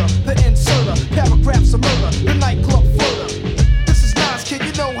computer, the inserter. Paragraphs of murder, the nightclub flirter. This is Nas, kid,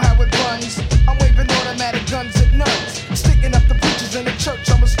 you know how it runs. I'm waving automatic guns at nuns. Sticking up the preachers in the church,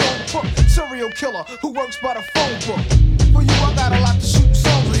 I'm a stone crook. Serial killer who works by the phone book. For you, I got a lot to shoot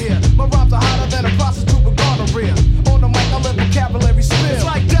songs here. My rhymes are hotter than a prostitute with gonorrhea. On the mic, I let vocabulary spill. It's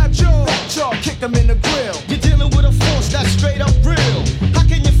like that, Joe. That jaw, kick them in the grill. You're dealing with a force that's straight up real. How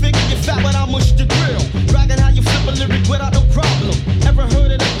can you figure you're fat when I mush the grill? Bragging how you flip a lyric without no problem. Ever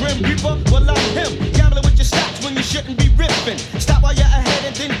heard of the Grim Reaper? Well, I'm him. Gambling with your stats when you shouldn't be ripping. Stop while you're ahead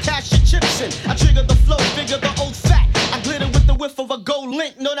and then cash your chips in. I trigger the flow, figure the old fact. I glitter with the whiff of a gold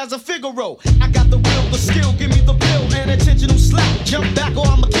link known as a Figaro. I got the will, the skill, give me the bill and attentional slap. Jump back or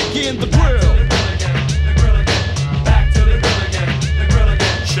I'ma kick you in the grill. Back to the grill again. The grill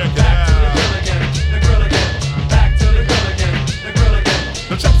again. Check it out.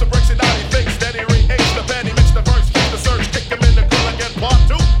 The chopper breaks it out, he thinks that he re-aches the bed, he mixed the verse, keep the surge, kick him in the grill again, part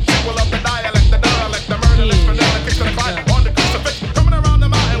 2. Sequel of the dialect, the murderless, vanilla, kicks to the climb, on the crucifix, coming around the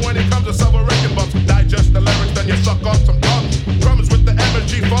mountain when it comes to several wrecking bumps. Digest the lyrics, then you suck on some crumbs. Crumbs with the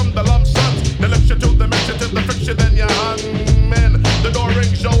energy from the lump sums. The lecture to the mention to the friction, then you hung, man. The door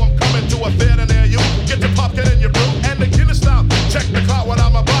rings, yo, I'm coming to a theater near you. Get your pop, get in your brew, and the Guinness style. Check the clock when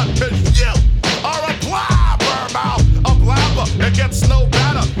I'm about, cause you are a blabbermouth, a blabber, it gets no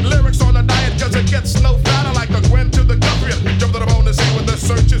better. Lyrics on the diet cause it gets no fatter. Like the Gwen to the Guthrie. Jump to the bone to see what the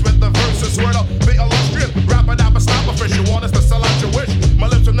searches with the verses. Word up, the illustrious rapper, dapper, snapper fish. You want us to sell out your wish. My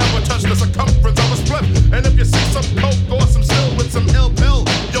lips will never touch the circumference of a split. And if you see some coke or some still with some ill pill,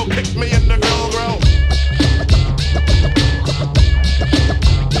 yo, kick me in the grill.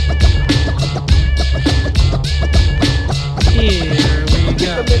 Here we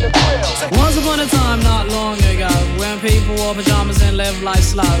go. Once upon a time, not long ago, when people wore pajamas and lived life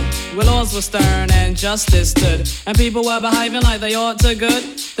slow, where laws were stern and justice stood, and people were behaving like they ought to good,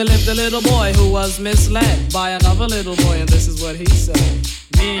 there lived a little boy who was misled by another little boy, and this is what he said.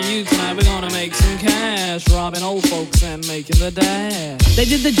 Me and you tonight, we're gonna make some cash, robbing old folks and making the dash. They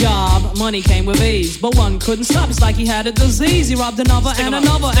did the job, money came with ease, but one couldn't stop, it's like he had a disease. He robbed another and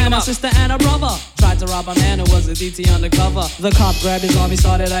another, and a sister and a brother. Tried to rob a man who was a DT undercover. The cop grabbed his arm, he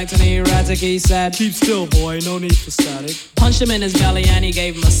started acting erratic. He said, keep still, boy, no need for static. Punched him in his belly and he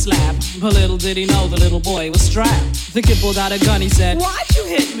gave him a slap. But little did he know the little boy was strapped. The kid pulled out a gun, he said, why'd you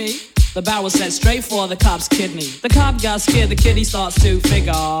hit me? The barrel was set straight for the cop's kidney. The cop got scared, the kid he starts to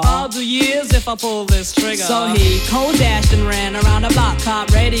figure, I'll do years if I pull this trigger. So he cold dashed and ran around the block. Cop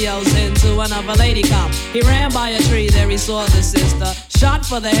radios into another lady cop. He ran by a tree, there he saw the sister. Shot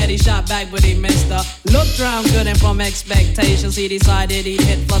for the head, he shot back but he missed her. Looked round good and from expectations he decided he'd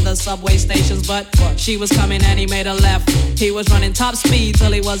hit for the subway stations. But she was coming and he made a left. He was running top speed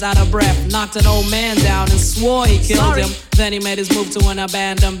till he was out of breath. Knocked an old man down and swore he killed him. Then he made his move to an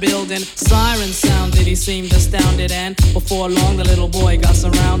abandoned building. Sirens sounded, he seemed astounded, and before long the little boy got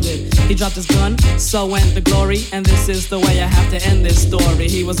surrounded. He dropped his gun, so went the glory, and this is the way I have to end this story.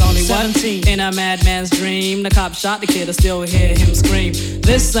 He was only 17 in a madman's dream. The cop shot the kid, I still hear him scream.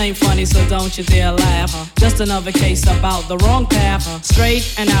 This ain't funny, so don't you dare laugh. Just another case about the wrong path.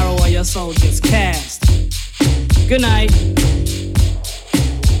 Straight and narrow are your soldiers cast. Good night.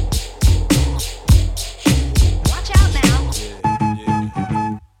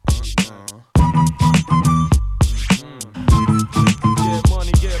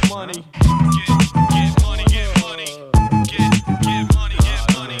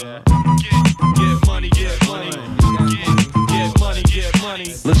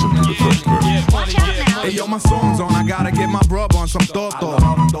 Listen to the first verse. Hey yo, my song's on, I gotta get my brub on some thought.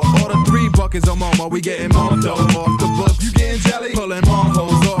 Order 3 buckets of momo, we getting more dough off the books. You getting jelly? Pulling more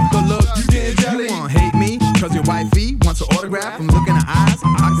photograph from looking at eyes.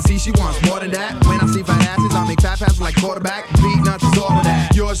 I can see she wants more than that. When I see fat asses, I make fat passes like quarterback. Beatnuts is all of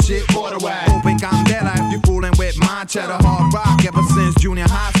that. Your shit, water whack. Open candela if you fooling with my cheddar. Hard rock ever since junior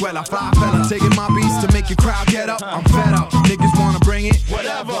high. Swell, I fly fella. Taking my beats to make your crowd get up. I'm fed up. Niggas wanna bring it?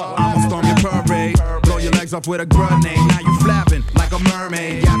 Whatever. I'ma storm your parade. Blow your legs off with a grenade. Now you flapping like a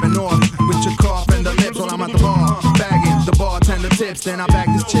mermaid. Yapping off with your cough and the lips while I'm at the bar. Bagging the bartender tips. Then I bag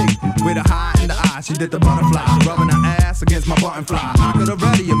this chick with a high in the eye. She did the butterfly. Rubbing her ass against my button fly. I could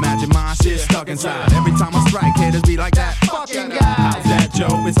already imagine my shit stuck inside. Every time I strike, haters be like that. Fucking guy. How's that,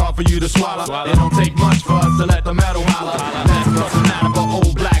 Joe? It's hard for you to swallow. It don't take much for us to let the metal holler. That's personality for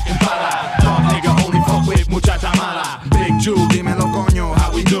old black and pala. Dog nigga only fuck with muchacha mala. Big Jew, dímelo coño,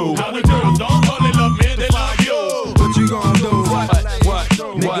 how we do? How we do? Don't only love me, they love you. What you gonna do? What?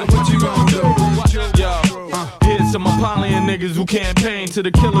 Nigga, what you gonna do? Yo, here's some Apollyon niggas who campaign to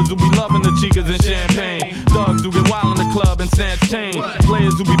the killers who be loving the chicas and champagne. Thugs who get wild in the club and snatch chain.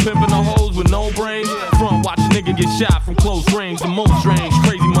 Players who be pimping the hoes with no brains. Front watch a nigga get shot from close range. The most strange,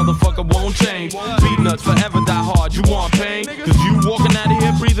 crazy motherfucker won't change. Beatnuts forever die hard, you want pain? Cause you walking out of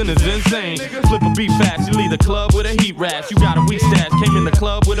here breathing is insane. Flip a beat fast, you leave the club with a heat rash. You got a weak stash, came in the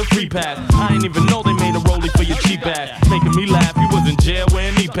club with a free pass. I ain't even know they made a rollie for your cheap ass. Making me laugh, you was in jail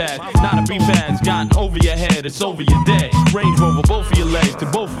wearing knee pads. Not a beef ass, gotten over your head, it's over your dead. Range Rover, both of your legs, to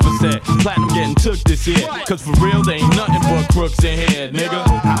both of us said. Platinum getting took this year. Cause for real, there ain't nothing but crooks in here, nigga.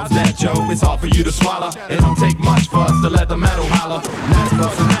 How's that, Joe? It's hard for you to swallow. It don't take much for us to let the metal holler. That's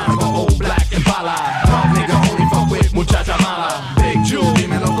personality for old black and pala. Dog nigga only fuck with muchacha mala. Big Jew,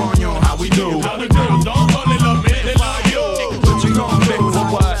 dímelo coño, how we do? How we do? Don't only love me, they love you. What you gonna do?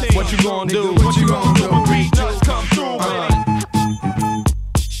 What you gonna do? What you gonna do? Beatnuts come through, man.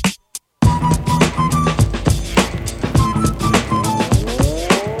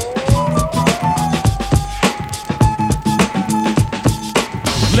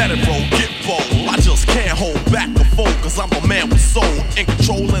 Let it roll, get bold. I just can't hold back the fold, cause I'm a man with soul, in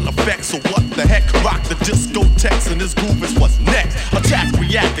control and effect. So what the heck? Rock the discotheques, and this groove is what's next. Attack,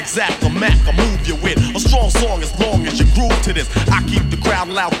 react, exact the Mack, I move you with a strong song as long as you groove to this. I keep the crowd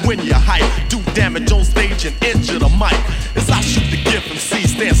loud when you hype. Do damage on stage and injure the mic. As I shoot the gift, MC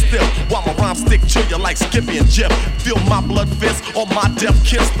stand still while my rhymes stick to you like Skippy and Jeff. Feel my blood fist on my death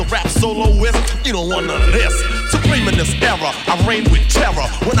kiss. The rap soloist, you don't want none of this. Supreme in this era, I reign with terror.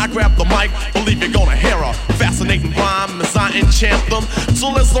 When I grab the mic, believe you're gonna hear her. Fascinating rhyme as I enchant them. So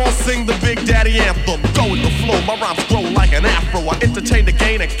let's all sing the Big Daddy anthem. Go with the flow, my rhymes grow like an afro. I entertain the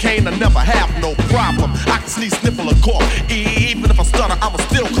Kane and Kane, I never have no problem. I can sneeze, sniffle, or cough. Even if I stutter, I'ma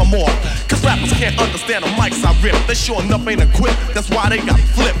still come off. Cause rappers can't understand the mics I rip. They sure enough ain't equipped, that's why they got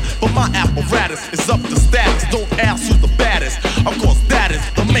flipped. But my apparatus is up to status. Don't ask who's the baddest. Of course that is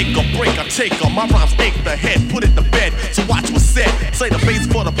the make or break or taker. My rhymes ache the head, put it to bed. So watch what's said. Say the bass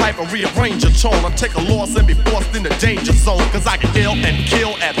for the pipe and rearrange your tone. I take a loss and be forced in the danger zone. Cause I can ill and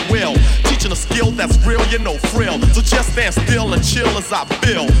kill at will. Teaching a skill that's real, you know frill. So just stand still and chill as I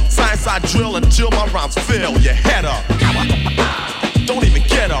build. Science I drill until my rhymes fill your head up. Don't even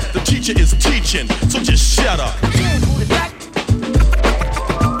get up, the teacher is teaching, so just shut up.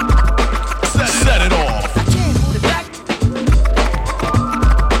 Set it off.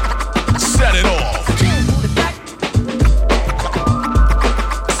 Set it off.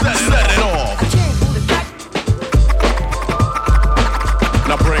 Set it off.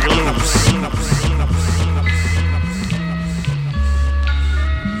 Now break it loose.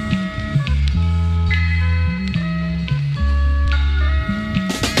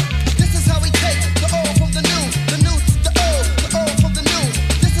 This is how we take the old from the new, the new to the old from the new.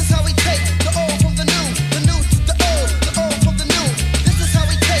 This is how we take the old from the new.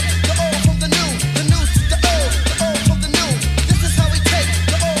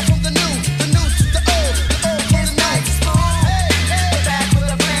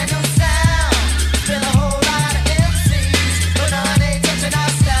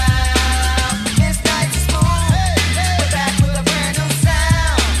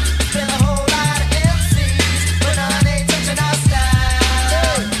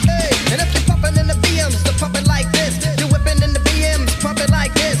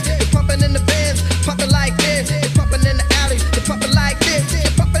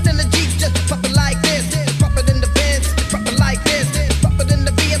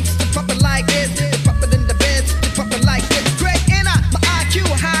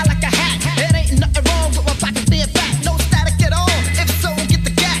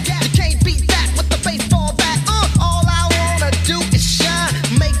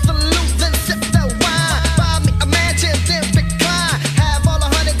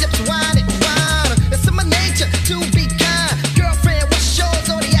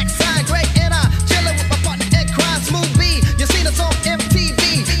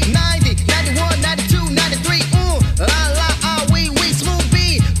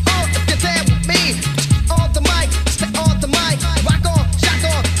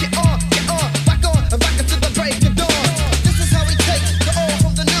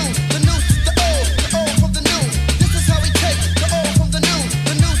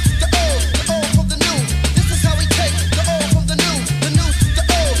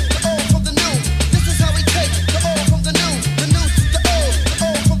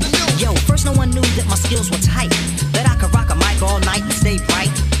 they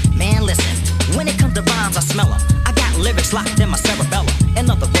bright. Man, listen, when it comes to rhymes, I smell 'em. I got lyrics locked in my cerebellum. In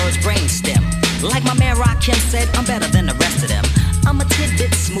other words, brainstem. Like my man Rakim said, I'm better than the rest of them. I'm a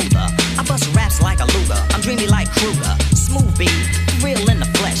tidbit smoother. I bust raps like a Luger. I'm dreamy like Kruger. Smooth beat, real in the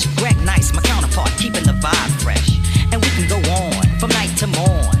flesh. Greg Nice, my counterpart, keeping the vibe fresh. And we can go on from night to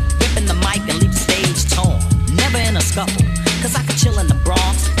morn, ripping the mic and leave the stage torn. Never in a scuffle, cause I could chill in the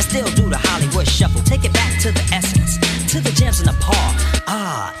Bronx and still do the Hollywood shuffle. Take it back to the essence, to the gems in the park.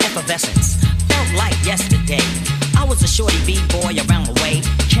 Ah, effervescence, felt like yesterday. I was a shorty B-boy around the way.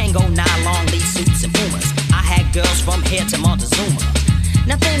 Kango nylon, lead suits and Pumas. I had girls from here to Montezuma.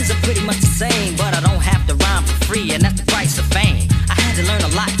 Now things are pretty much the same, but I don't have to rhyme for free, and that's the price of fame. I had to learn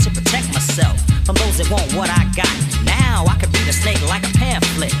a lot to protect myself from those that want what I got. Now I could beat a snake like a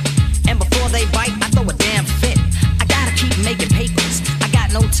pamphlet, and before they bite, I throw a damn fit. I gotta keep making papers. I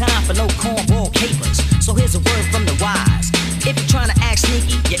got no time for no cornball capers. So here's a word from the wise. If you're trying to act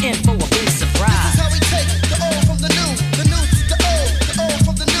sneaky, you're in for a big surprise. This is how we take the old from the new to the old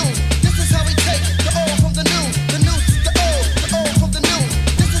from the new. This is how we take the old from the new to the old from the new.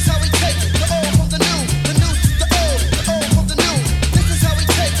 This is how we take the old from the new to the old from the new. This is how we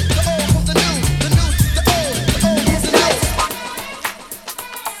take the old from the new to the old from the new.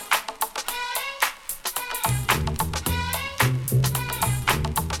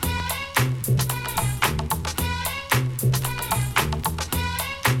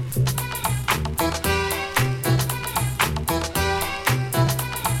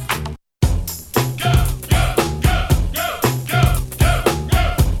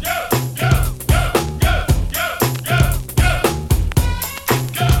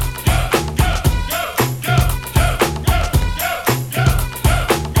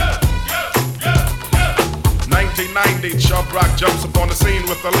 Chubb Rock jumps upon the scene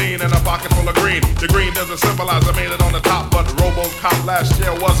with a lean and a pocket full of green. The green doesn't symbolize I made it on the top, but RoboCop last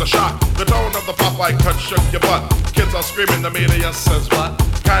year was a shock. The tone of the Popeye cut shook your butt. Kids are screaming, the media says what?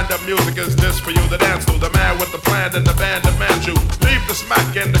 Kind of music is this for you to dance to? The man with the plan and the band demands you. Leave the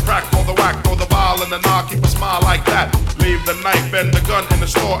smack and the crack for the whack, throw the ball and the knock, keep a smile like that. Leave the knife and the gun in the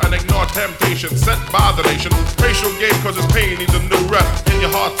store and ignore temptation sent by the nation. Racial game cause it's pain needs a new rep. In your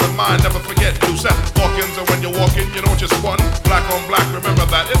heart and mind, never forget new set. Hawkins, and when you're walking, you don't just one. Black on black, remember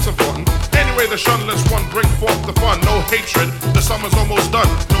that, it's important. Anyway, the shunless one bring forth the fun. No hatred, the summer's almost done.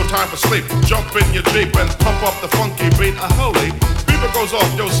 No time for sleep, jump in your Jeep and pump up the funky beat. Holy, beeper goes off,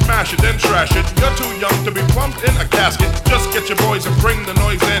 yo, smash it, then trash it. You're too young to be plumped in a casket. Just get your boys and bring the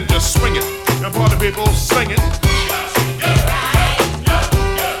noise and just swing it. And party people, sing it.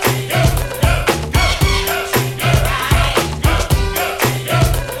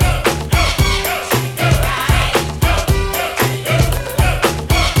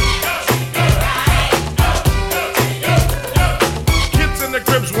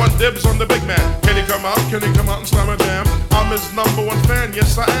 Dibs on the big man. Can he come out? Can he come out and slam a jam? I'm his #1 fan,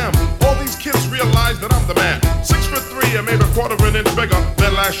 yes I am. All these kids realize that I'm the man. 6'3" and maybe a quarter of an inch bigger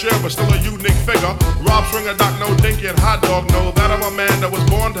than last year, but still a unique figure. Rob Stringer, Doc, no dinky and hot dog know that I'm a man that was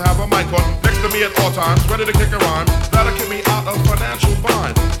born to have a mic on next to me at all times, ready to kick a rhyme that'll keep me out of financial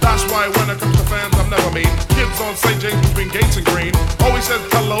bind. That's why when it comes to fans, I'm never mean. Kids on St. James between Gates and Green always says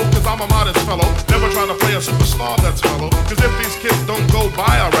hello, cause I'm a modest fellow. Never trying to play a superstar that's mellow. Cause if these kids don't go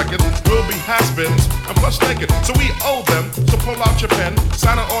buy our records, we'll be has-beens and plus naked. So we owe them, so pull out your pen,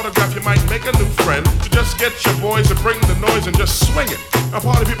 sign an autograph, you might make a new friend. So just get your boys to bring the noise and just swing it. And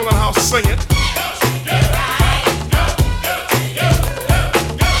party people in the house sing it.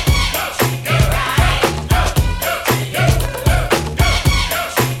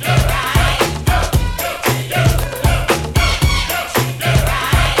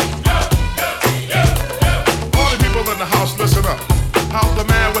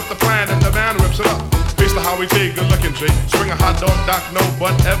 We dig good looking G. Swing a hot dog, Doc, no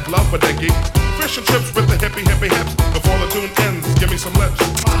butt, F love for dinky. Fish and chips with the hippie hips. Before the tune ends, give me some lips.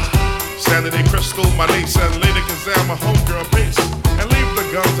 Sanity Crystal, my niece, and Lady Kazam, my homegirl piece. And leave the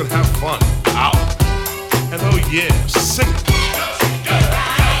guns and have fun. Out. And oh yeah, sing it.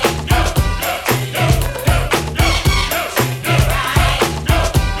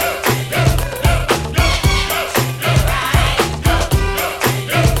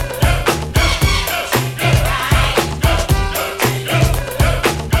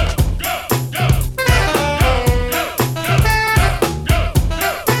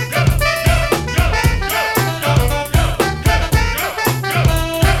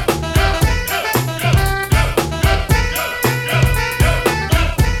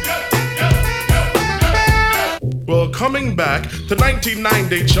 coming back to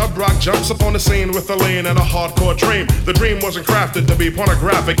 1990. Chubb Rock jumps upon the scene with a lean and a hardcore dream. The dream wasn't crafted to be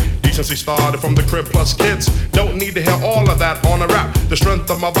pornographic. Decency started from the crib plus kids. Don't need to hear all of that on a rap. The strength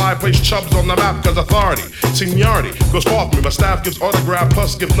of my vibe places Chubbs on the map, cause authority, seniority goes forth me. My staff gives autograph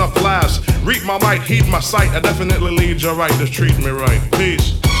plus gives enough laughs. Read my mic, heed my sight. I definitely lead you right. Just treat me right.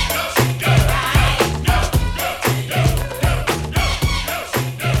 Peace.